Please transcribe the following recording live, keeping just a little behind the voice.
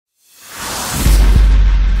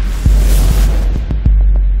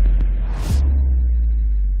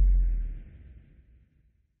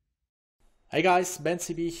Hey guys,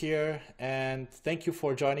 Bencb here, and thank you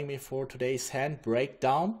for joining me for today's hand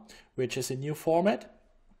breakdown, which is a new format.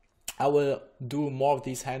 I will do more of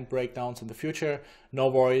these hand breakdowns in the future. No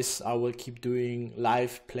worries, I will keep doing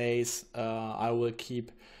live plays. I will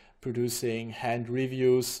keep producing hand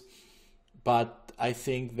reviews, but I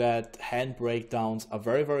think that hand breakdowns are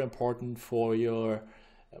very, very important for your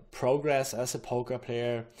progress as a poker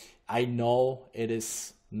player. I know it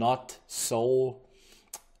is not so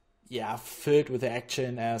filled with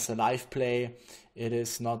action as a live play. It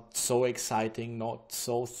is not so exciting, not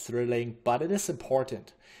so thrilling, but it is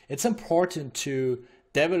important. It's important to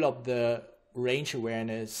develop the range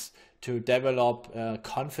awareness, to develop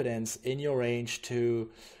confidence in your range, to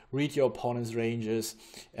read your opponent's ranges,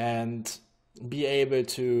 and be able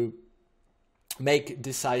to make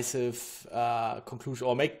decisive conclusion,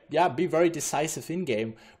 or be very decisive in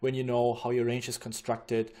game when you know how your range is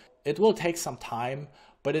constructed. It will take some time,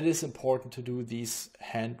 but it is important to do these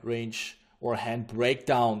hand range or hand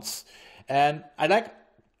breakdowns. And I'd like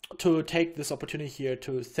to take this opportunity here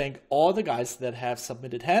to thank all the guys that have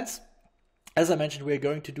submitted hands. As I mentioned, we're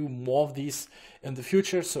going to do more of these in the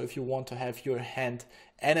future. So if you want to have your hand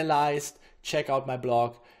analyzed, check out my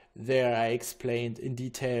blog. There I explained in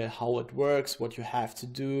detail how it works, what you have to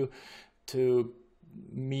do to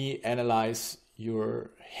analyze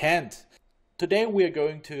your hand. Today we are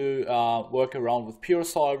going to work around with Pure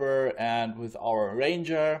Solver and with our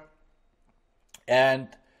Ranger. And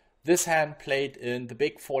this hand played in the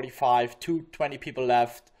big 45, 20 people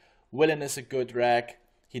left. Villain is a good reg.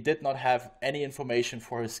 He did not have any information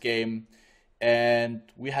for his game. And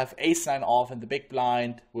we have ace-9 off in the big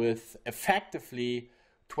blind with effectively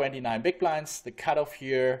 29 big blinds. The cutoff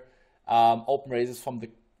here, open raises from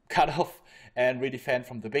the cutoff and redefend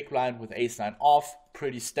from the big blind with ace-9 off.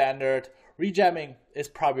 Pretty standard. Rejamming is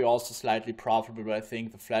probably also slightly profitable, but I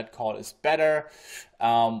think the flat call is better.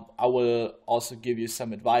 I will also give you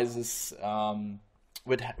some advices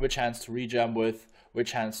with which hands to rejam with,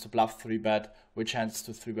 which hands to bluff 3-bet, which hands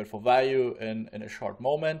to 3-bet for value in a short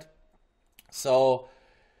moment. So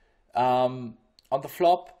on the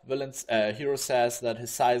flop, Hero says that his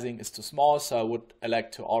sizing is too small, so I would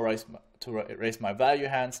elect to raise my value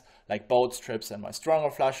hands like boats, trips, and my stronger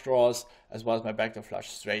flush draws, as well as my backdoor flush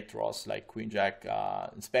straight draws like queen jack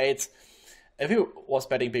and spades. If he was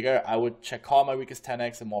betting bigger, I would check call my weakest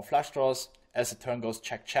 10x and more flush draws. As the turn goes,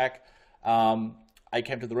 check check. I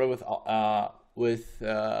came to the river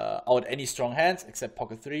without any strong hands except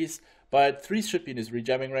pocket threes, but threes should be in his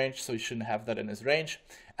rejamming range, so he shouldn't have that in his range.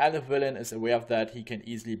 And if villain is aware of that, he can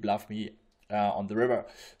easily bluff me on the river.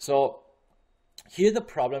 So here the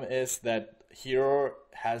problem is that Hero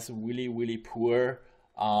has really, really poor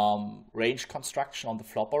range construction on the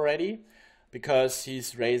flop already, because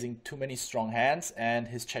he's raising too many strong hands and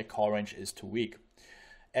his check call range is too weak.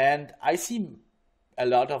 And I see a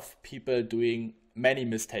lot of people doing many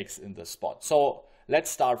mistakes in this spot. So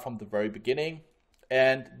let's start from the very beginning.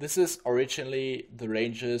 And this is originally the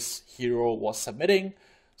ranges Hero was submitting.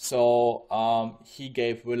 So he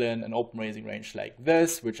gave villain an open raising range like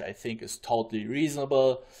this, which I think is totally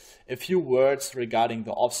reasonable. A few words regarding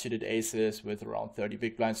the offsuited aces with around 30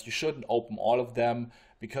 big blinds. You shouldn't open all of them,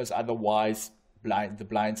 because otherwise the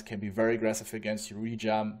blinds can be very aggressive against you.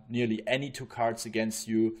 Rejam nearly any two cards against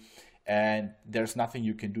you, and there's nothing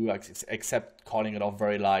you can do except calling it off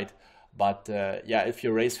very light. But if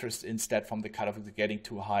you raise first instead from the cutoff is getting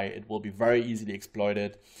too high, it will be very easily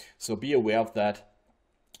exploited. So be aware of that.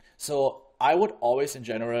 So I would always, in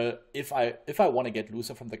general, if I want to get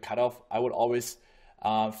looser from the cutoff, I would always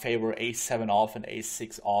favor ace-7 off and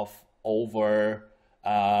ace-6 off over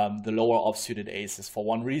the lower offsuited aces for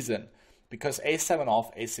one reason. Because ace-7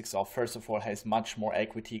 off, ace-6 off, first of all, has much more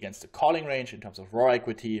equity against the calling range in terms of raw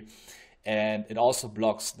equity, and it also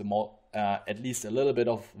blocks the at least a little bit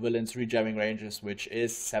of villain's rejamming ranges, which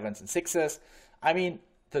is 7s and 6s. I mean,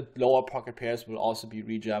 the lower pocket pairs will also be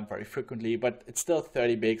rejammed very frequently, but it's still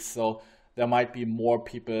 30 bigs, so there might be more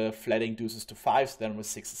people flatting deuces to 5s than with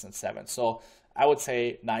 6s and 7s. So I would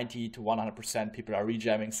say 90 to 100% people are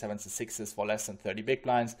rejamming 7s and 6s for less than 30 big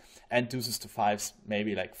blinds, and deuces to 5s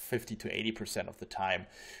maybe like 50 to 80% of the time.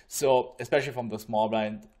 So especially from the small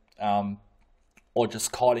blind, or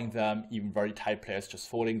just calling them, even very tight players just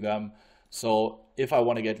folding them. So if I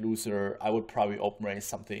want to get looser, I would probably open raise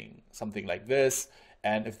something like this.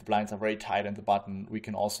 And if the blinds are very tight in the button, we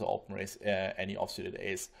can also open raise any offsuited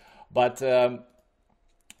ace. But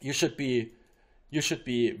you should be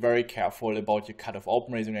very careful about your cutoff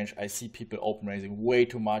open raising range. I see people open raising way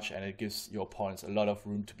too much, and it gives your opponents a lot of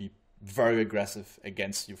room to be very aggressive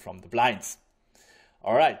against you from the blinds.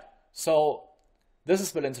 All right, so This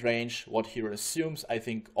is Villain's range, what Hero assumes. I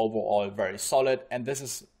think overall very solid, and this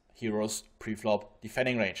is Hero's pre-flop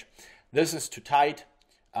defending range. This is too tight.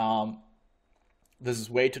 This is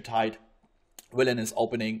way too tight. Villain is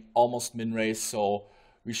opening almost min raise, so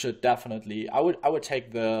we should definitely. I would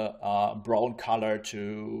take the brown color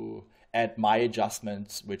to add my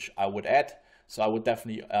adjustments, which I would add. So I would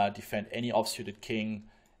definitely defend any offsuited king,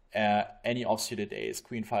 any offsuited ace,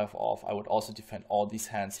 queen five off. I would also defend all these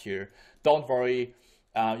hands here. Don't worry,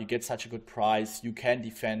 you get such a good price. You can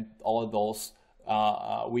defend all those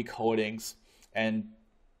weak holdings, and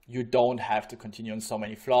you don't have to continue on so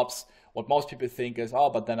many flops. What most people think is, oh,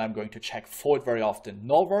 but then I'm going to check fold very often.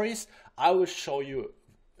 No worries. I will show you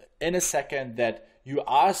in a second that you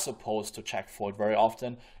are supposed to check fold very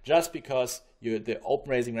often, just because the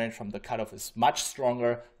open raising range from the cutoff is much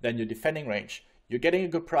stronger than your defending range. You're getting a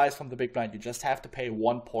good price from the big blind. You just have to pay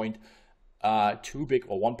 1.2 big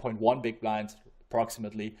or 1.1 big blinds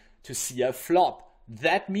approximately to see a flop.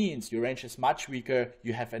 That means your range is much weaker.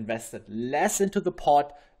 You have invested less into the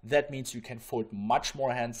pot. That means you can fold much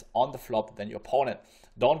more hands on the flop than your opponent.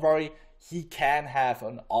 Don't worry, he can have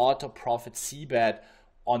an auto profit c-bet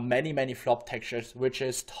on many flop textures, which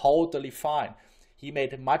is totally fine. He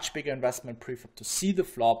made a much bigger investment pre-flop to see the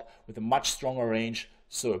flop with a much stronger range,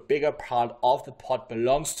 so a bigger part of the pot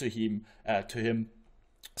belongs to him.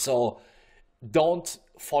 So don't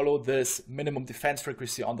follow this minimum defense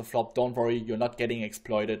frequency on the flop. Don't worry, you're not getting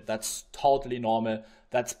exploited. That's totally normal.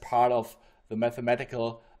 That's part of the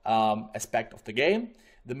mathematical aspect of the game.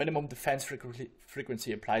 The minimum defense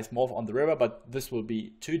frequency applies more on the river, but this will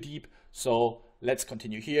be too deep. So let's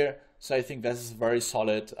continue here. So I think this is a very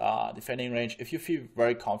solid defending range. If you feel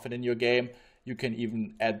very confident in your game, you can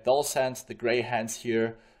even add those hands, the gray hands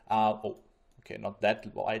here. Oh, okay, not that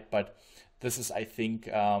wide, but this is, I think,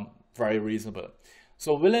 very reasonable.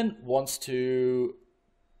 So Villain wants to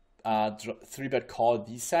 3-bet call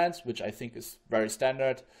these hands, which I think is very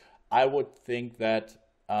standard. I would think that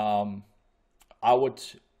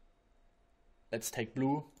let's take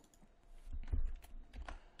blue.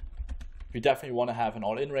 We definitely want to have an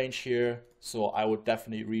all-in range here, so I would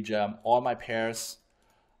definitely rejam all my pairs.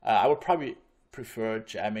 I would probably prefer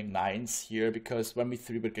jamming nines here, because when we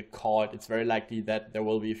 3-bet get called, it's very likely that there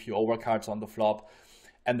will be a few overcards on the flop.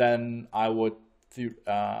 And then I would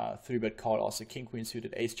 3-bet call also king queen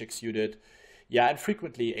suited, ace jack suited. Yeah, and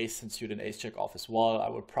frequently ace 10 suited and ace jack off as well. I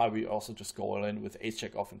would probably also just go all in with ace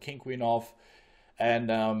jack off and king queen off.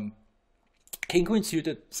 And king queen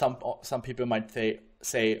suited, some people might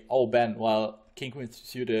say, oh Ben, well, king queen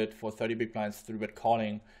suited for 30 big blinds 3-bet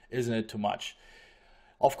calling, isn't it too much?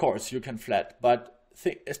 Of course, you can flat, but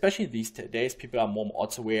especially these days, people are more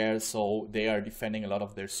odds aware, so they are defending a lot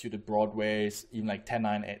of their suited broadways, even like 10,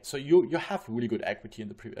 9, 8. So you have really good equity in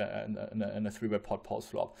the 3-bet pot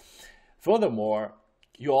post flop. Furthermore,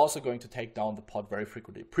 you're also going to take down the pot very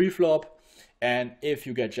frequently pre-flop, and if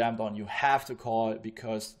you get jammed on, you have to call,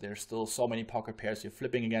 because there's still so many pocket pairs you're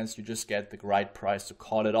flipping against. You just get the right price to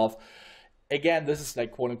call it off. Again, this is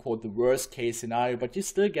like quote unquote the worst case scenario, but you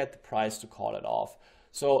still get the price to call it off.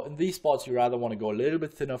 So in these spots, you rather want to go a little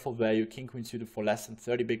bit thinner for value. King queen suited for less than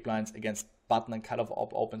 30 big blinds against button and cutoff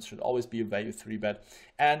opens should always be a value 3-bet.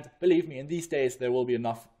 And believe me, in these days, there will be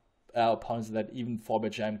enough opponents that even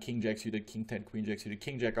 4-bet jam king jack suited, king 10, queen jack suited,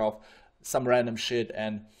 king jack off, some random shit,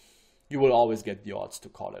 and you will always get the odds to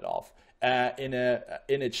call it off in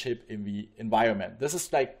a chip EV environment. This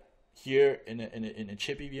is like here in a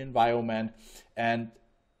chip EV environment, and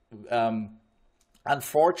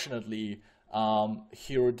unfortunately,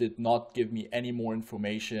 Hero did not give me any more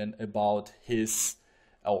information about his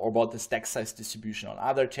or about the stack size distribution on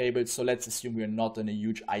other tables. So let's assume we're not in a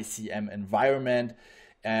huge ICM environment.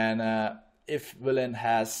 And if Villain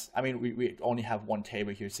has, I mean, we only have one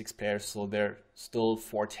table here, 6 players, so there are still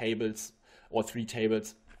 4 tables or 3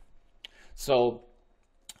 tables. So,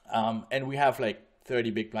 and we have like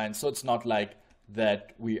 30 big blinds, so it's not like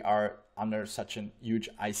that we are under such a huge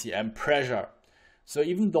ICM pressure. So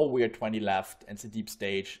even though we're 20 left and it's a deep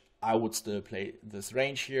stage, I would still play this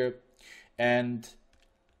range here. And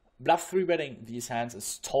bluff 3-betting these hands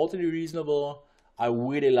is totally reasonable. I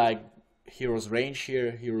really like Hero's range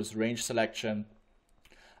here, Hero's range selection.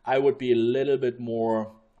 I would be a little bit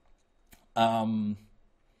more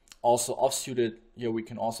also offsuited. Here we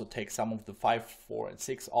can also take some of the 5, 4, and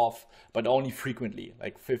 6 off, but only frequently,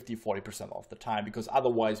 like 50-40% of the time, because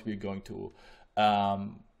otherwise we're going to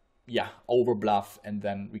over bluff, and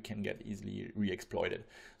then we can get easily re-exploited.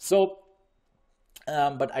 So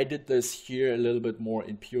but I did this here a little bit more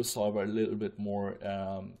in pure solver, a little bit more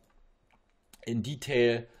in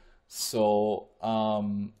detail. So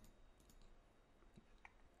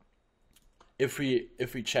if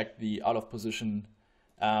we check the out of position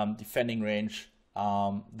defending range,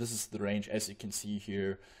 this is the range as you can see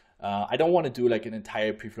here. I don't want to do like an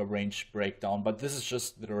entire preflop range breakdown, but this is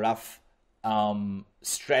just the rough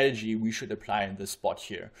strategy we should apply in this spot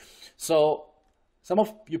here. So some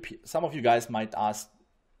of you guys might ask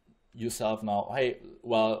yourself now, hey,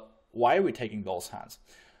 well, why are we taking those hands?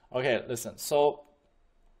 Okay, listen. So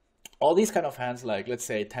all these kind of hands, like let's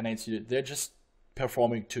say 10-8 suited, they're just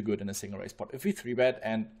performing too good in a single raise pot. If we 3-bet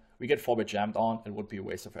and we get 4-bet jammed on, it would be a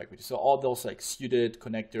waste of equity. So all those like suited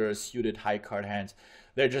connectors, suited high card hands,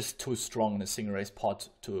 they're just too strong in a single raise pot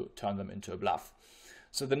to turn them into a bluff.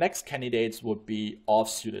 So the next candidates would be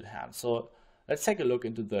off-suited hands. So let's take a look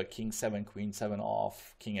into the King 7, Queen 7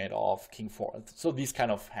 off, King 8 off, King 4. So these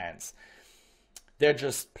kind of hands, they're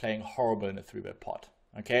just playing horrible in a 3-bet pot.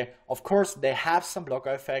 Okay, of course they have some blocker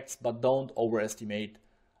effects, but don't overestimate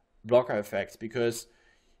blocker effects, because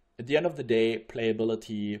at the end of the day,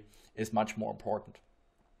 playability is much more important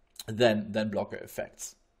than blocker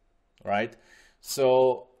effects, right?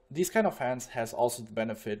 So these kind of hands has also the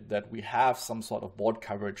benefit that we have some sort of board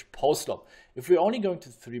coverage post-flop. If we're only going to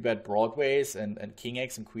 3-bet broadways and King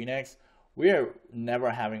X and Queen X, we are never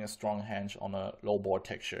having a strong hand on a low board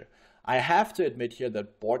texture. I have to admit here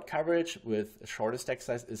that board coverage with a shorter stack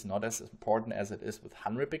size is not as important as it is with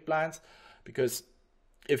 100 big blinds, because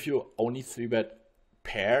if you only 3-bet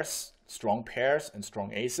pairs, strong pairs and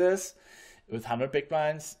strong aces, with 100 big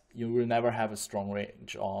blinds, you will never have a strong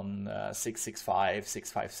range on 6-6-5,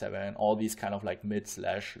 6-5-7, all these kind of like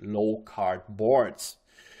mid/low card boards.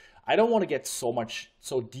 I don't want to get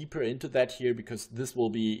so deeper into that here, because this will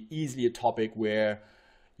be easily a topic where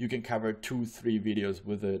you can cover 2-3 videos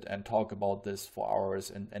with it and talk about this for hours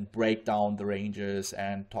and break down the ranges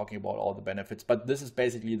and talking about all the benefits. But this is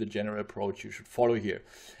basically the general approach you should follow here.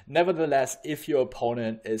 Nevertheless, if your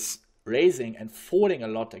opponent is raising and folding a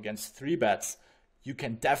lot against 3-bets, you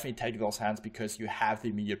can definitely take those hands because you have the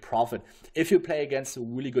immediate profit. If you play against a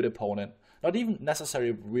really good opponent, not even necessarily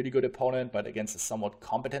a really good opponent, but against a somewhat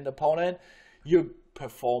competent opponent, you're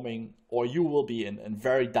performing, or you will be in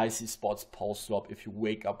very dicey spots post-flop if you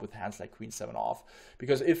wake up with hands like Queen 7 off.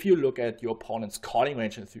 Because if you look at your opponent's calling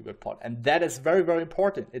range in a 3-bet pot, and that is very, very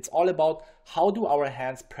important. It's all about how do our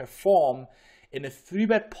hands perform in a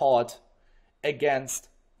 3-bet pot against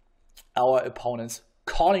our opponent's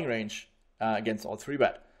calling range against our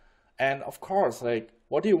 3-bet. And of course, like,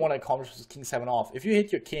 what do you want to accomplish with King 7 off? If you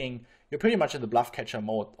hit your king, you're pretty much in the bluff catcher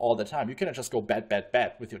mode all the time. You cannot just go bet, bet,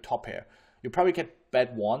 bet with your top pair. You probably get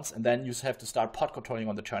bet once, and then you have to start pot controlling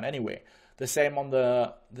on the turn anyway. The same on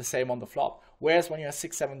the flop. Whereas when you're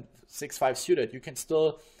 6-7, 6-5 suited, you can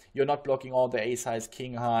still, you're not blocking all the ace highs,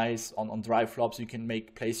 king highs on dry flops. You can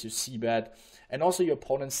place your c-bet, and also your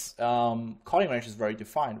opponent's calling range is very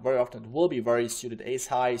defined. Very often it will be very suited ace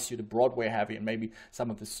high, suited Broadway heavy, and maybe some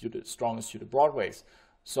of the strongest suited Broadways.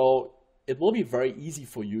 So it will be very easy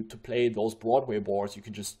for you to play those Broadway boards. You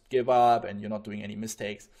can just give up and you're not doing any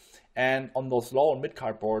mistakes. And on those low and mid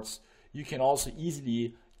card boards, you can also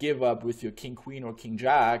easily give up with your king queen or king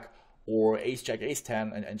jack or ace jack ace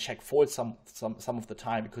 10 and check fold some of the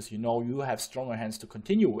time, because you know you have stronger hands to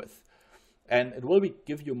continue with. And it will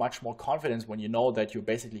give you much more confidence when you know that you're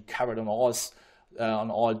basically covered on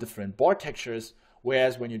all different board textures.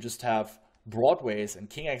 Whereas when you just have Broadways and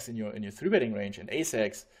king x in your 3-betting range and ace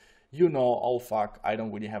x, you know, oh fuck, I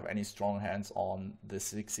don't really have any strong hands on the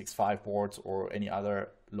 6-6-5 boards or any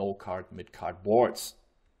other low card, mid card boards.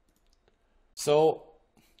 So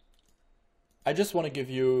I just want to give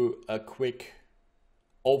you a quick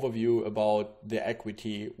overview about the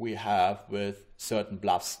equity we have with certain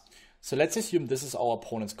bluffs. So let's assume this is our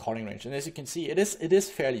opponent's calling range, and as you can see, it is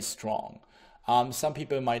fairly strong. Some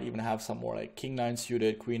people might even have some more like king 9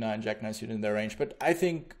 suited, queen 9, jack 9 suited in their range, but I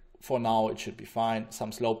think for now it should be fine.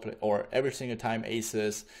 Some slow play or every single time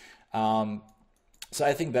aces. So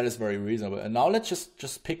I think that is very reasonable. And now let's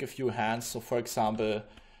just pick a few hands. So for example,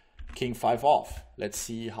 king 5 off. Let's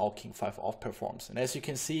see how king 5 off performs. And as you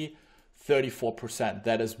can see, 34%.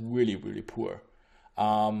 That is really, really poor.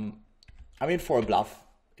 I mean, for a bluff,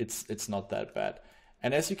 it's not that bad.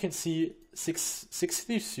 And as you can see,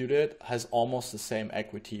 6-3 suited has almost the same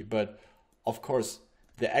equity, but of course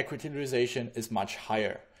the equity realization is much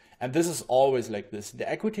higher. And this is always like this. The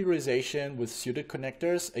equity realization with suited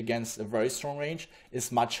connectors against a very strong range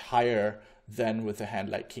is much higher than with a hand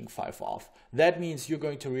like king 5 off. That means you're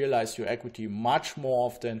going to realize your equity much more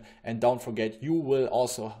often, and don't forget, you will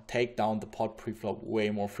also take down the pot preflop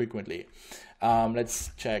way more frequently.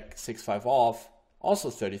 Let's check 6-5 off,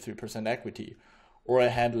 also 33% equity. Or a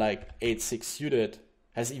hand like 8-6 suited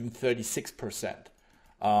has even 36%.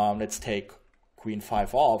 Let's take queen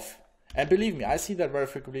five off. And believe me, I see that very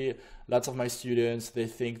frequently. Lots of my students, they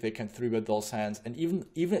think they can 3-bet those hands. And even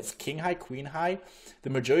it's king high, queen high, the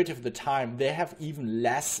majority of the time, they have even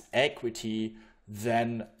less equity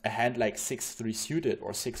than a hand like 6-3 suited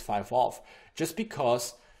or 6-5 off. Just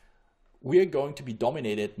because we are going to be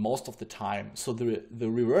dominated most of the time. So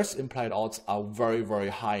the reverse implied odds are very, very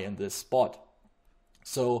high in this spot.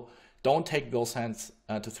 So don't take those hands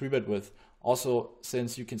to 3-bet with. Also,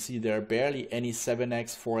 since you can see there are barely any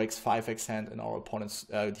 7x, 4x, 5x hand in our opponent's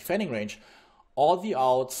defending range, all the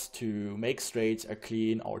outs to make straights are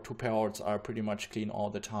clean. Our 2-pair outs are pretty much clean all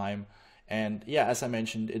the time. And yeah, as I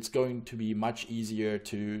mentioned, it's going to be much easier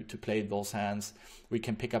to play those hands. We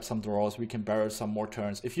can pick up some draws, we can barrel some more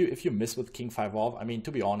turns. If you miss with king 5 off, I mean,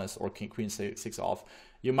 to be honest, or king queen 6 off,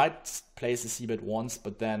 you might place a c-bet once,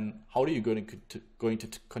 but then how are you going to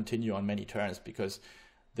continue on many turns? Because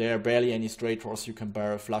there are barely any straight draws you can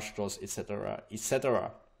barrel, flush draws, etc.,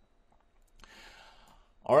 etc.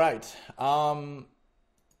 All right.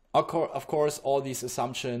 Of course, all these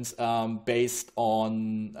assumptions based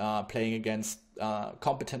on playing against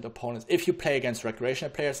competent opponents. If you play against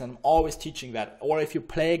recreational players, and I'm always teaching that, or if you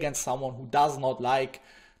play against someone who does not like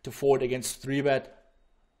to fold against 3-bet,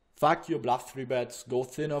 fuck your bluff 3-bets, go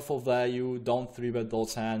thinner for value, don't 3-bet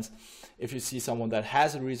those hands. If you see someone that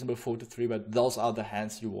has a reasonable fold to 3-bet, those are the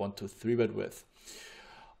hands you want to 3-bet with.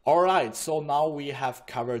 Alright, so now we have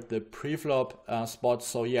covered the pre-flop spots.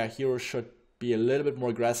 So yeah, Hero should be a little bit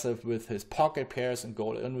more aggressive with his pocket pairs and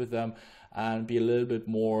go in with them, and be a little bit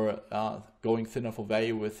more going thinner for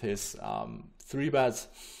value with his 3-bets.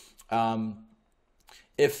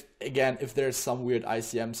 If there's some weird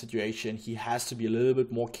ICM situation, he has to be a little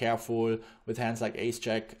bit more careful with hands like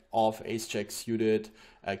ace-jack off, ace-jack suited,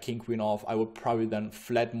 king-queen off. I would probably then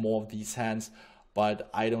flat more of these hands,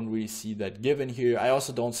 but I don't really see that given here. I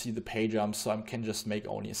also don't see the pay jump, so I can just make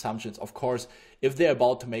only assumptions. Of course, if they're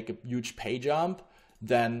about to make a huge pay jump,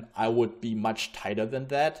 then I would be much tighter than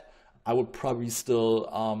that. I would probably still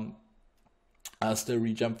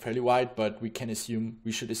rejump fairly wide, but we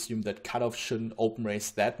should assume that cutoff shouldn't open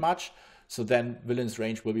raise that much. So then villain's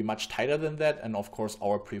range will be much tighter than that, and of course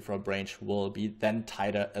our pre-flop range will be then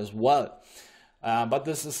tighter as well. But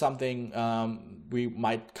this is something we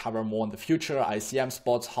might cover more in the future. ICM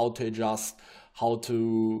spots, how to adjust, how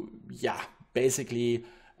to, basically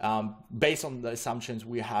based on the assumptions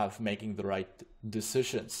we have, making the right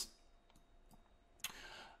decisions.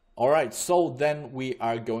 All right, so then we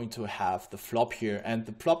are going to have the flop here, and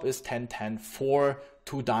the flop is 10-10 for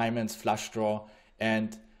 2 diamonds flush draw,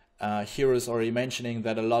 and Hero is already mentioning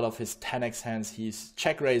that a lot of his 10x hands he's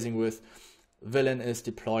check raising with. Villain is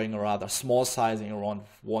deploying a rather small sizing around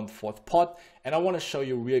 1/4 pot, and I want to show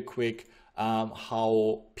you real quick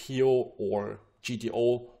how PO or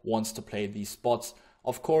GTO wants to play these spots.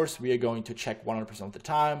 Of course, we are going to check 100% of the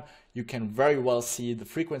time. You can very well see the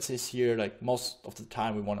frequencies here. Like most of the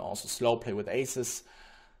time, we want to also slow play with aces,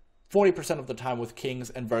 40% of the time with kings,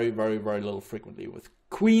 and very, very, very little frequently with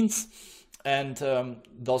queens. And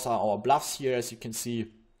those are our bluffs here, as you can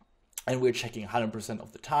see. And we're checking 100%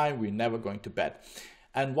 of the time. We're never going to bet.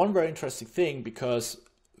 And one very interesting thing, because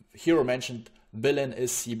Hero mentioned villain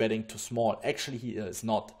is c-betting too small. Actually, he is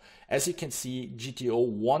not. As you can see, GTO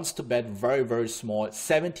wants to bet very, very small,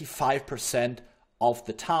 75% of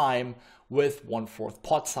the time with 1/4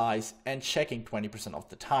 pot size and checking 20% of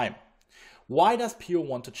the time. Why does PO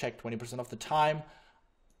want to check 20% of the time?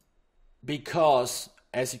 Because,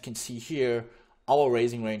 as you can see here, our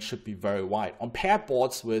raising range should be very wide. On paired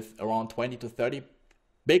boards with around 20 to 30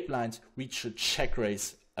 big blinds, we should check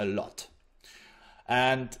raise a lot.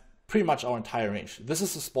 And pretty much our entire range. This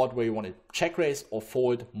is a spot where you want to check raise or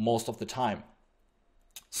fold most of the time.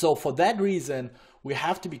 So for that reason, we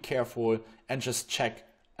have to be careful and just check,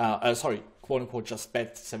 quote unquote, just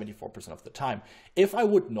bet 74% of the time. If I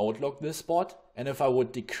would note lock this spot, and if I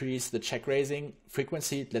would decrease the check raising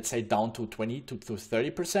frequency, let's say down to 20 to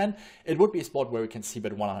 30%, it would be a spot where we can see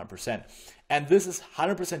bet 100%. And this is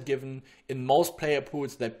 100% given in most player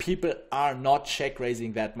pools that people are not check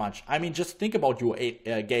raising that much. I mean, just think about your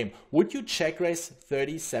game. Would you check raise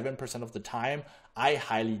 37% of the time? I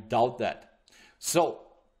highly doubt that. So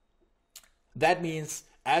that means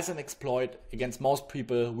as an exploit against most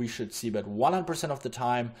people, we should see bet 100% of the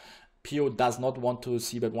time. PO does not want to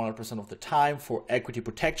see bet 100% of the time for equity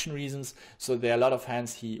protection reasons. So there are a lot of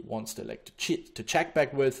hands he wants to elect to check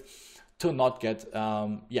back with to not get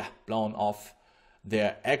blown off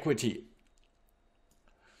their equity.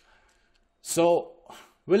 So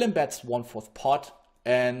Willem bets 1/4 pot,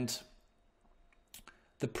 and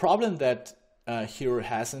the problem that Hero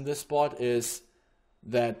has in this spot is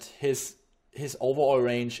that his his overall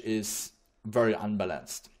range is very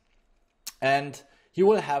unbalanced. And he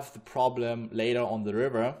will have the problem later on the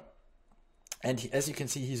river. And as you can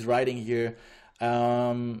see, he's writing here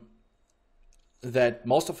that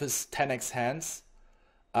most of his 10x hands,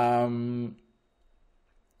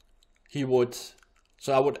 he would,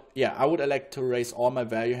 so I would elect to raise all my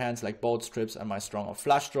value hands like both strips and my strong or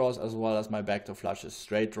flush draws, as well as my backdoor flushes,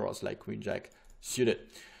 straight draws like queen jack suited.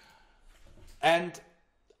 And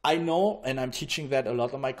I know, and I'm teaching that a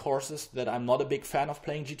lot on my courses, that I'm not a big fan of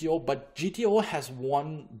playing GTO, but GTO has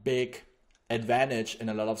one big advantage in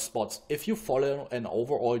a lot of spots. If you follow an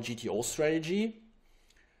overall GTO strategy,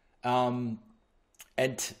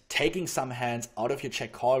 and taking some hands out of your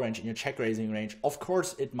check call range and your check raising range, of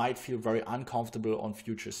course, it might feel very uncomfortable on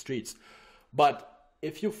future streets. But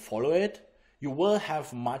if you follow it, you will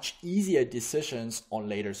have much easier decisions on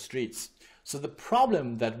later streets. So the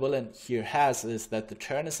problem that Willem here has is that the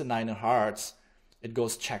turn is a 9 in hearts. It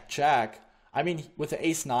goes check, check. I mean, with the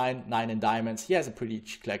ace 9, 9 in diamonds, he has a pretty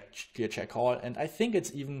clear check call. And I think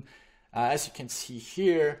it's even, as you can see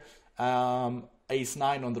here, ace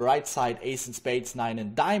 9 on the right side, ace in spades, 9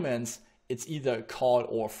 in diamonds, it's either call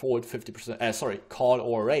or fold 50%, call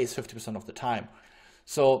or raise 50% of the time.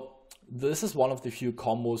 So this is one of the few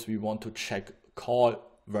combos we want to check call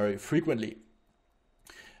very frequently.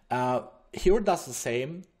 Here does the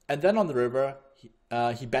same, and then on the river,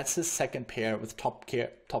 he bets his second pair with top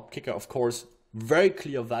kicker, of course, very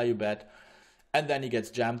clear value bet, and then he gets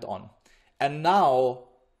jammed on. And now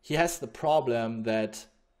he has the problem that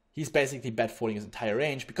he's basically bet folding his entire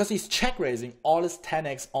range because he's check raising all his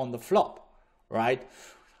 10x on the flop, right?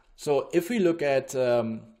 So if we look at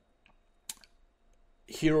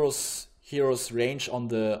Hero's range on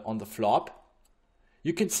the flop,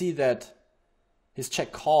 you can see that his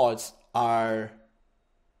check calls are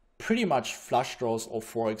pretty much flush draws or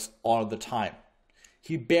 4x all the time.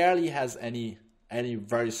 He barely has any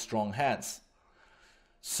very strong hands.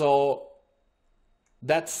 So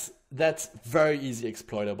that's very easy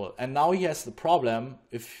exploitable. And now he has the problem,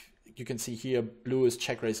 if you can see here, blue is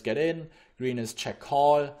check raise get in, green is check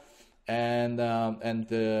call, and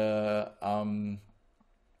the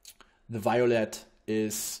violet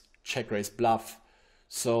is check raise bluff.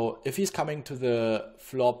 So if he's coming to the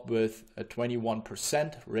flop with a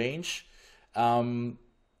 21% range, so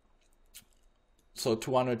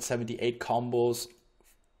 278 combos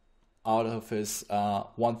out of his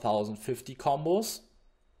 1050 combos.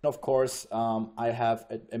 Of course, I have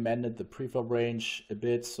amended the preflop range a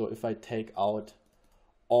bit. So if I take out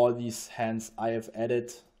all these hands I have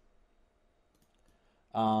added,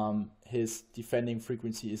 his defending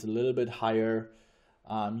frequency is a little bit higher.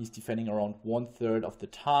 He's defending around 1/3 of the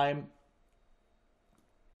time,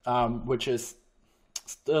 which is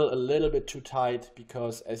still a little bit too tight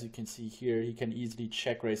because, as you can see here, he can easily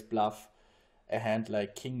check raise bluff a hand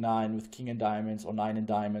like king 9 with king in diamonds or 9 in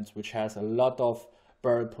diamonds, which has a lot of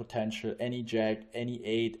barrel potential. Any jack, any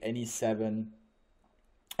 8, any 7,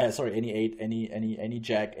 any 8, any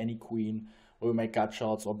jack, any queen, where we make gut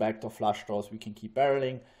shots or backdoor flush draws, we can keep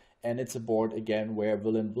barreling. And it's a board, again, where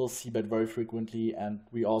villain will c-bet very frequently, and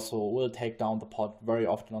we also will take down the pot very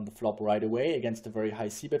often on the flop right away against a very high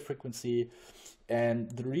c-bet frequency.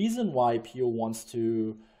 And the reason why PO wants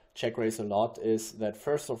to check raise a lot is that,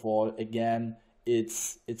 first of all, again,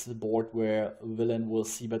 it's a board where villain will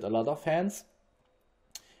c-bet a lot of hands.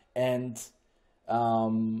 And we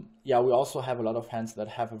also have a lot of hands that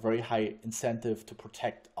have a very high incentive to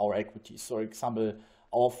protect our equity. So, for example,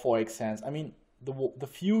 our 4x hands. I mean, the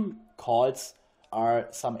few calls are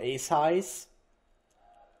some ace highs,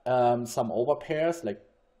 some overpairs, like,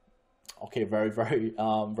 okay, very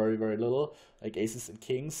little, like aces and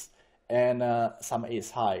kings, and some ace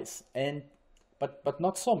highs, and but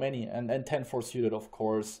not so many, and 10-4 suited, of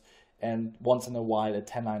course, and once in a while a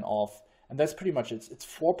 10-9 off, and that's pretty much it. It's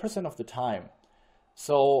 4% of the time.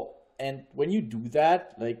 So, and when you do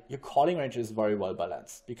that, like, your calling range is very well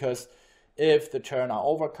balanced, because if the turn are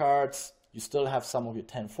overcards, you still have some of your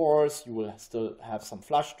 10-4s, you will still have some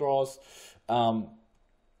flush draws,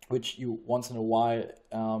 which you once in a while,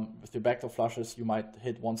 with your backdoor flushes, you might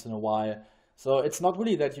hit once in a while. So it's not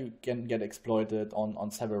really that you can get exploited on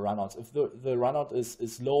several runouts. If the runout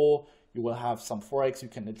is low, you will have some 4x you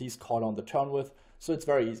can at least call on the turn with. So it's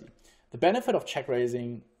very easy. The benefit of check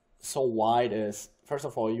raising so wide is, first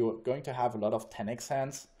of all, you're going to have a lot of 10x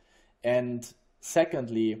hands. And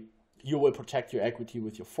secondly, you will protect your equity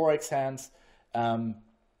with your 4x hands.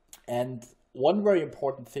 And one very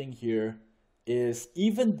important thing here is,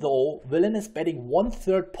 even though villain is betting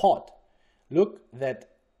 1/3 pot, look that,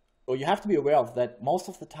 or you have to be aware of that most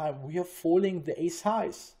of the time we are folding the ace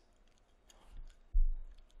highs.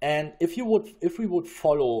 And if we would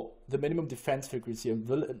follow the minimum defense frequency and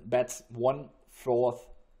villain bets 1/4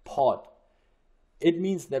 pot, it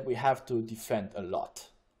means that we have to defend a lot.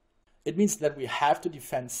 It means that we have to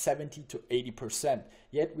defend 70 to 80%,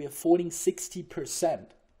 yet we are folding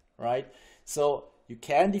 60%, right? So you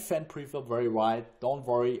can defend preflop very wide, don't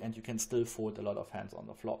worry, and you can still fold a lot of hands on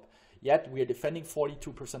the flop. Yet we are defending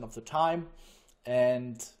 42% of the time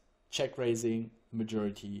and check raising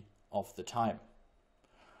majority of the time.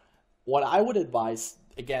 What I would advise,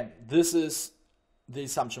 again, this is the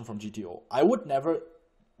assumption from GTO.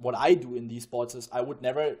 What I do in these spots is I would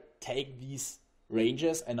never take these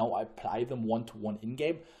ranges and now I apply them one-to-one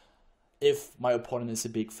in-game. If my opponent is a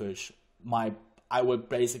big fish, I would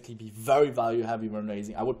basically be very value heavy when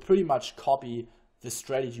raising. I would pretty much copy the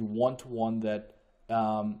strategy one-to-one that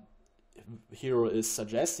Hero is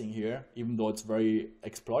suggesting here, even though it's very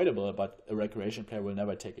exploitable, but a recreation player will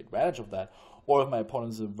never take advantage of that. Or if my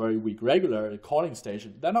opponent is a very weak regular at a calling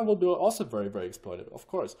station, then I will do also very, very exploitative, of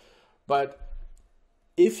course. But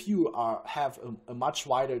if you have a much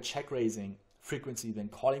wider check raising frequency than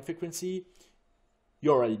calling frequency,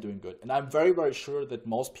 you're already doing good. And I'm very, very sure that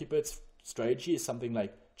most people's strategy is something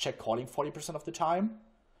like check calling 40% of the time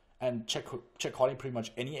and check calling pretty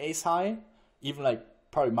much any ace high, even like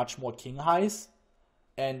probably much more king highs,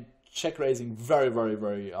 and check raising very, very,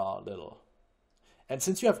 very little. And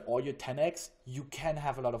since you have all your 10x, you can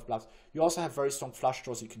have a lot of bluffs. You also have very strong flush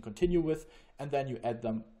draws you can continue with, and then you add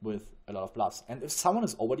them with a lot of bluffs. And if someone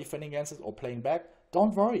is over defending against it or playing back,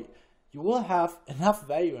 don't worry. You will have enough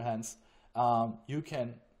value hands you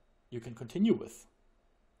can continue with.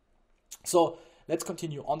 So let's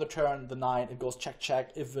continue. On the turn, the 9, it goes check,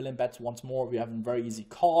 check. If villain bets once more, we have a very easy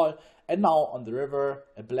call. And now on the river,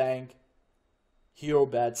 a blank. Hero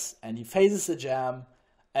bets, and he faces a jam.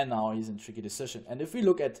 And now he's in tricky decision. And if we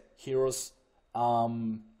look at Hero's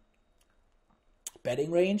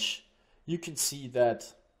betting range, you can see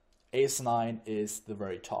that ace-9 is the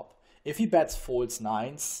very top. If he bets folds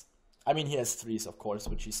 9s, I mean, he has 3s, of course,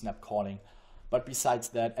 which he's snap calling. But besides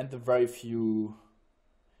that, and a very few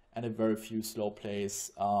slow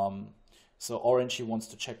plays. So orange he wants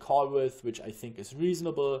to check call with, which I think is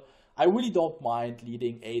reasonable. I really don't mind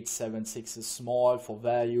leading 8, 7, 6s small for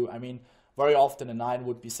value. I mean, very often a 9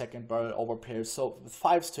 would be second barrel over pairs. So with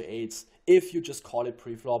 5s to 8s, if you just call it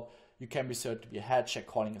pre-flop, you can be certain to be ahead. Check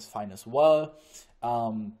calling is fine as well.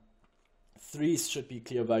 3s should be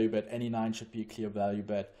clear value bet. Any 9 should be a clear value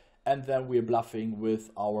bet. And then we're bluffing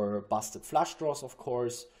with our busted flush draws, of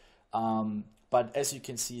course. But as you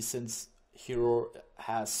can see, since Hero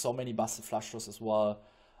has so many busted flush draws as well,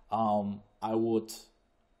 I would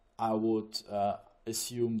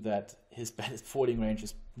assume that his bet folding range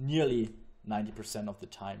is nearly 90% of the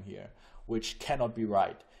time here, which cannot be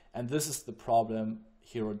right. And this is the problem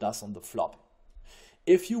Hero does on the flop.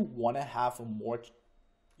 If you want to have a more,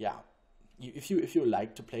 if you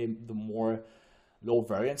like to play the more low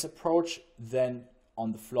variance approach, then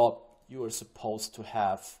on the flop you are supposed to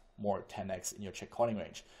have more 10x in your check calling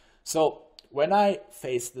range. So when I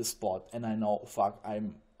face this spot and I know, fuck,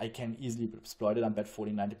 I can easily exploit it, I'm bet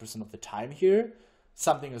folding 90% of the time here,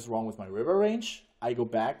 something is wrong with my river range, I go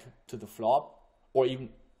back to the flop, or even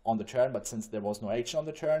on the turn, but since there was no action on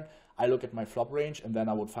the turn, I look at my flop range, and then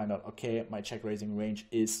I would find out, okay, my check raising range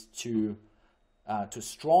is too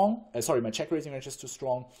strong. My check raising range is too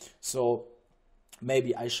strong, so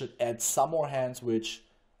maybe I should add some more hands, which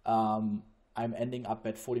I'm ending up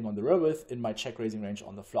bet folding on the river with in my check raising range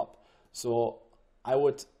on the flop. So I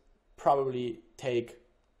would probably take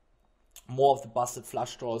more of the busted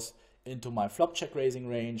flush draws into my flop check raising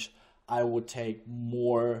range. I would take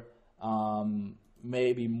more,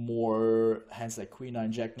 maybe more hands like Queen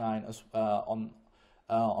 9, Jack 9 as,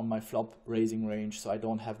 on my flop raising range, so I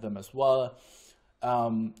don't have them as well.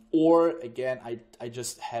 Or again, I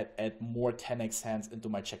just add more 10x hands into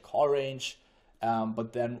my check call range,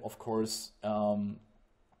 but then of course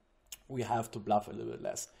we have to bluff a little bit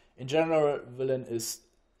less. In general,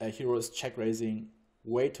 Hero is check raising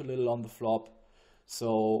way too little on the flop,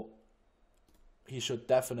 so he should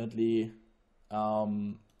definitely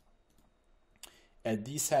add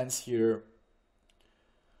these hands here.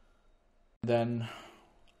 Then,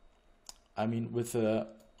 I mean, with the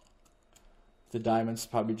diamonds,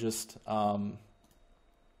 probably just not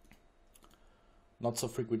so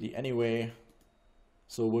frequently anyway,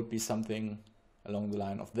 so it would be something along the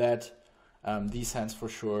line of that. These hands for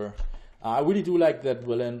sure. I really do like that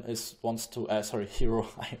Hero.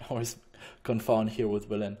 I always confound Hero with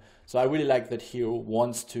villain. So I really like that Hero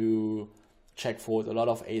wants to check fold a lot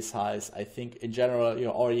of ace highs. I think in general, he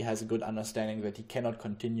already has a good understanding that he cannot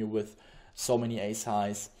continue with so many ace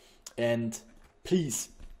highs. And please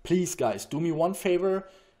guys, do me one favor,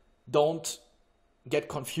 don't get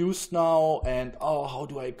confused now and, oh, how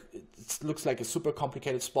do I, it looks like a super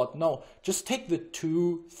complicated spot. No, just take the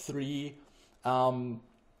 2-3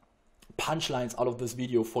 punchlines out of this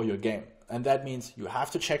video for your game. And that means you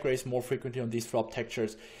have to check raise more frequently on these flop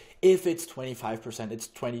textures. If it's 25%, it's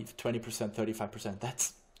 20%, 35%.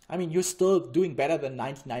 That's, I mean, you're still doing better than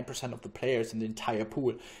 99% of the players in the entire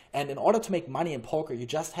pool. And in order to make money in poker, you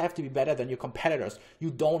just have to be better than your competitors.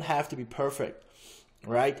 You don't have to be perfect,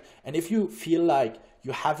 right? And if you feel like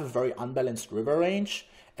you have a very unbalanced river range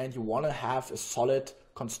and you want to have a solid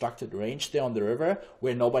constructed range there on the river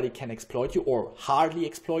where nobody can exploit you or hardly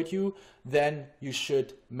exploit you, then you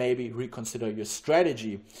should maybe reconsider your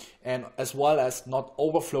strategy, and as well as not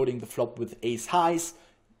overfloating the flop with ace highs,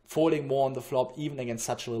 folding more on the flop even against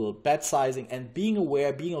such a little bet sizing, and being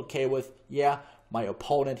aware, being okay with, yeah, my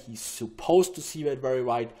opponent, he's supposed to see that very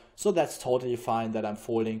right, so that's totally fine that I'm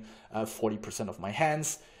folding 40% of my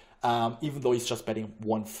hands, even though he's just betting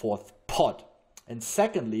 1/4 pot. And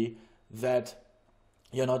secondly, that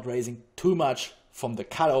you're not raising too much from the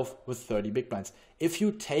cutoff with 30 big blinds. If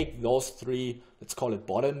you take those 3, let's call it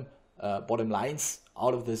bottom lines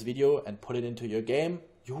out of this video and put it into your game,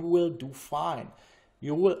 you will do fine.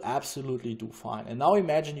 You will absolutely do fine. And now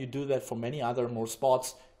imagine you do that for many other more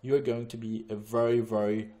spots. You're going to be a very,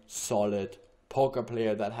 very solid poker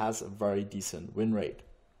player that has a very decent win rate.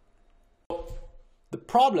 The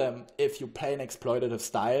problem, if you play an exploitative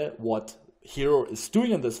style, what Hero is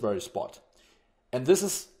doing in this very spot, and this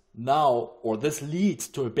is now, or this leads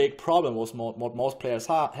to a big problem what most players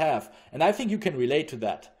have, and I think you can relate to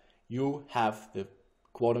that. You have the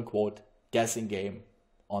quote-unquote guessing game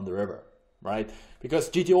on the river, right? Because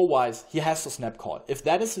GTO-wise, he has to snap call. If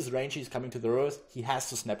that is his range, he's coming to the river, he has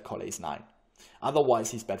to snap call ace-9.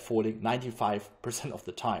 Otherwise, he's bet folding 95% of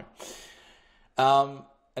the time.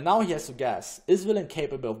 And now he has to guess, is Willem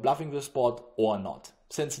capable of bluffing this spot or not?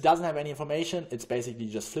 Since he doesn't have any information, it's basically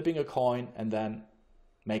just flipping a coin and then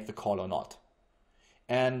make the call or not.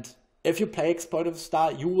 And if you play exploitative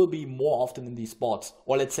style, you will be more often in these spots.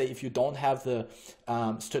 Or let's say if you don't have the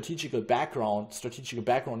strategical background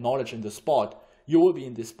knowledge in the spot, you will be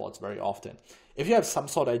in these spots very often. If you have some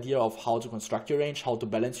sort of idea of how to construct your range, how to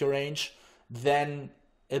balance your range, then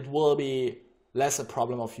it will be less a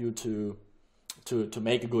problem of you to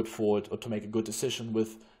make a good fold or to make a good decision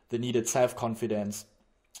with the needed self-confidence,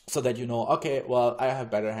 so that you know, okay, well, I have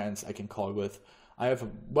better hands I can call with. I have a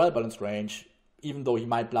well-balanced range, even though he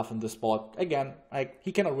might bluff in the spot. Again,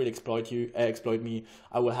 he cannot really exploit me.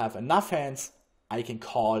 I will have enough hands I can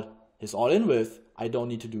call his all-in with. I don't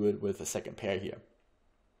need to do it with a second pair here.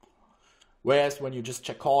 Whereas when you just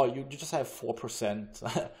check call, you just have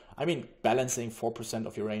 4%. I mean, balancing 4%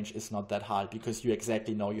 of your range is not that hard because you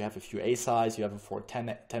exactly know you have a few ace highs, you have a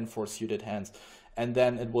 10-4 suited hands, and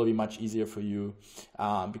then it will be much easier for you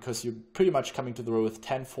because you're pretty much coming to the row with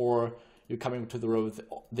 10-4, you're coming to the row with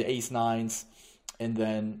the ace-9s, and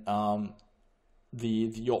then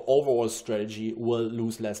your overall strategy will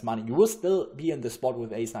lose less money. You will still be in the spot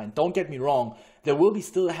with ace-9. Don't get me wrong, there will be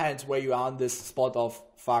still hands where you are in this spot of,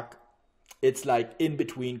 fuck, it's like in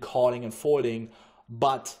between calling and folding,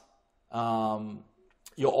 but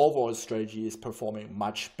your overall strategy is performing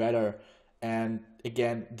much better. And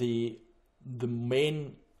again, the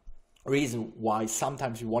main reason why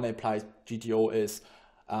sometimes you want to apply GTO is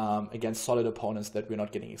against solid opponents, that we're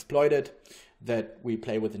not getting exploited, that we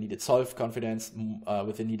play with the needed self-confidence,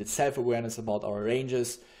 with the needed self-awareness about our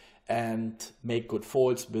ranges, and make good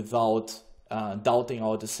folds without doubting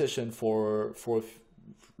our decision for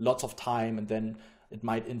lots of time, and then it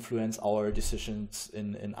might influence our decisions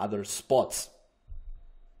in other spots.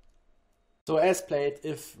 So as played,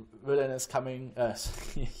 if Willem is coming,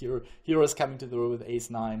 Hero is coming to the row with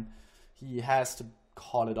ace-9, he has to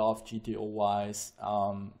call it off GTO-wise.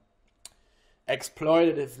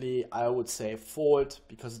 Exploitatively, I would say fold,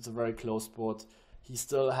 because it's a very close spot. He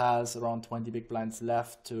still has around 20 big blinds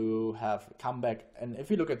left to have a comeback. And if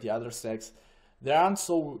you look at the other stacks, they aren't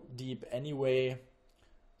so deep anyway.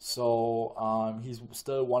 So he's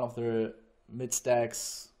still one of the mid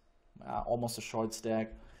stacks, almost a short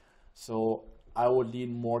stack. So I would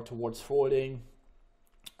lean more towards folding,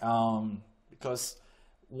 because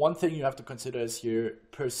one thing you have to consider is here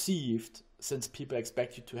perceived, since people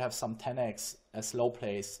expect you to have some 10x as low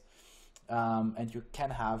plays, and you can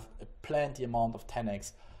have a plenty amount of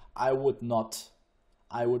 10x. I would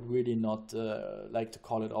really not like to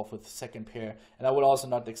call it off with second pair, and I would also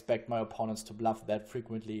not expect my opponents to bluff that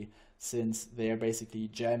frequently, since they are basically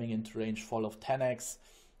jamming into range full of 10x,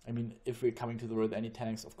 I mean, if we're coming to the river with any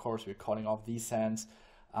 10x, of course we're calling off these hands.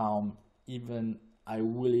 Even I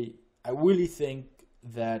really think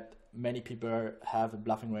that many people have a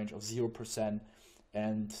bluffing range of 0%,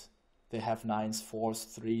 and they have 9s,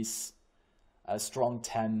 4s, 3s, a strong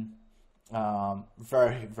 10,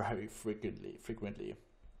 very, very frequently.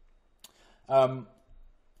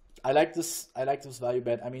 I like this value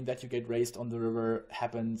bet. I mean, that you get raised on the river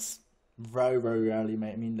happens very, very rarely.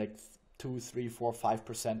 I mean, like 2, 3, 4,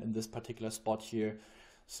 5% in this particular spot here.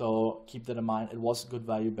 So keep that in mind. It was a good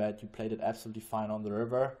value bet. You played it absolutely fine on the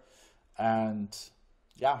river, and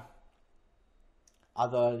yeah.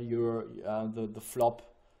 The flop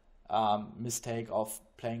mistake of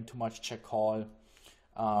playing too much check call.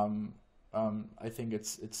 I think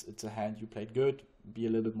it's a hand you played good. Be a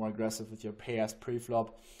little bit more aggressive with your pairs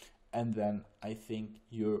pre-flop, and then I think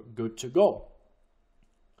you're good to go.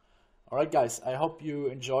 Alright guys, I hope you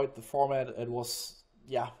enjoyed the format. It was,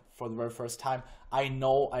 for the very first time. I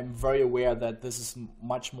know, I'm very aware that this is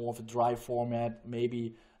much more of a dry format,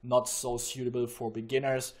 maybe not so suitable for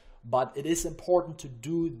beginners, but it is important to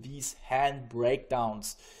do these hand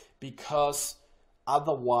breakdowns, because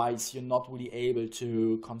otherwise you're not really able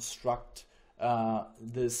to construct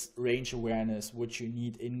this range awareness which you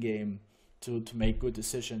need in game to make good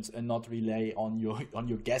decisions and not rely on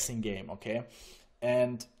your guessing game. Okay,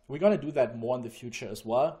 and we're gonna do that more in the future as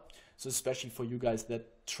well. So especially for you guys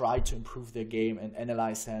that try to improve their game and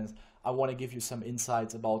analyze hands, I want to give you some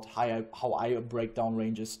insights about how I break down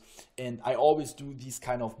ranges. And I always do these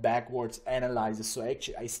kind of backwards analyses. So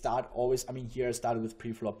actually I start always, I mean, here I started with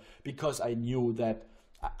pre-flop because I knew that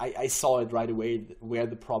I saw it right away where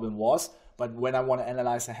the problem was. But when I want to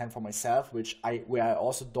analyze a hand for myself, where I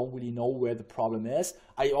also don't really know where the problem is,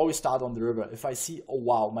 I always start on the river. If I see, oh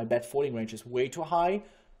wow, my bet folding range is way too high,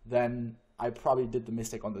 then I probably did the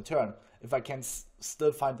mistake on the turn. If I can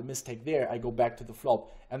still find the mistake there, I go back to the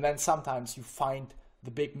flop. And then sometimes you find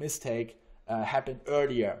the big mistake happened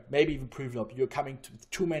earlier, maybe even pre-flop. You're coming to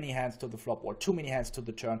too many hands to the flop, or too many hands to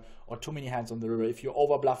the turn, or too many hands on the river. If you're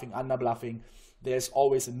over bluffing, under bluffing, there's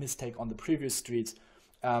always a mistake on the previous streets.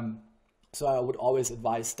 So I would always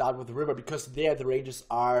advise start with the river, because there the ranges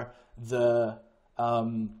are the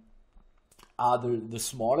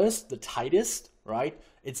smallest, the tightest, right?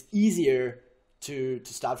 It's easier to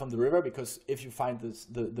start from the river, because if you find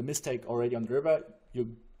the mistake already on the river, you're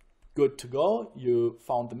good to go. You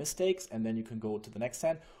found the mistakes, and then you can go to the next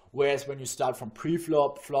hand. Whereas when you start from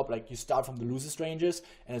pre-flop, flop, like you start from the loosest ranges,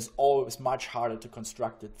 and it's always much harder to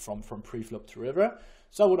construct it from pre-flop to river.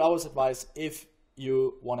 So I would always advise, if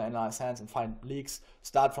you want to analyze hands and find leaks,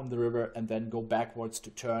 start from the river and then go backwards to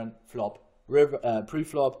turn, flop, river,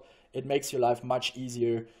 pre-flop. It makes your life much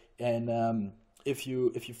easier. And if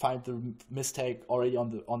you find the mistake already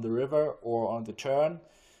on the river or on the turn,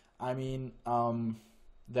 I mean,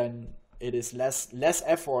 then it is less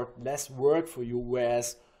effort, less work for you.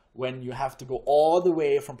 Whereas when you have to go all the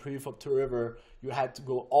way from pre-flop to river, you had to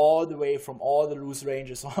go all the way from all the loose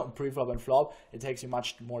ranges on pre-flop and flop. It takes you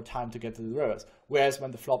much more time to get to the rivers. Whereas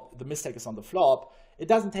when the mistake is on the flop, it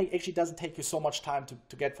doesn't take you so much time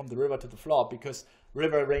to get from the river to the flop, because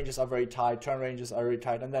river ranges are very tight, turn ranges are very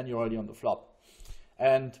tight, and then you're already on the flop.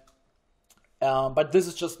 And but this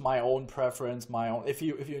is just my own preference, my own. If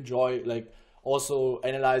you enjoy like also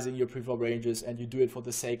analyzing your pre-flop ranges, and you do it for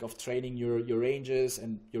the sake of training your ranges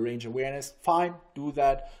and your range awareness, fine, do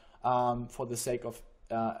that. For the sake of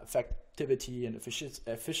effectivity and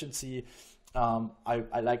efficiency,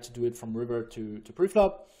 I like to do it from river to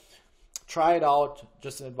pre-flop. Try it out,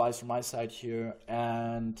 just an advice from my side here.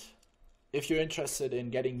 And if you're interested in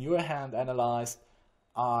getting your hand analyzed,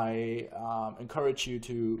 I encourage you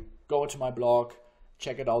to go to my blog,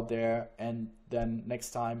 check it out there, and then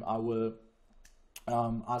next time I will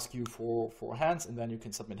ask you for hands, and then you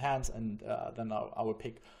can submit hands, and then I will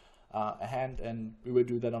pick a hand, and we will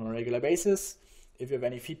do that on a regular basis. If you have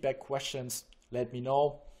any feedback, questions, let me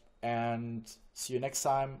know, and see you next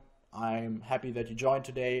time. I'm happy that you joined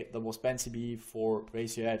today. That was Bencb for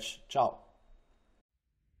Raise Your Edge. Ciao.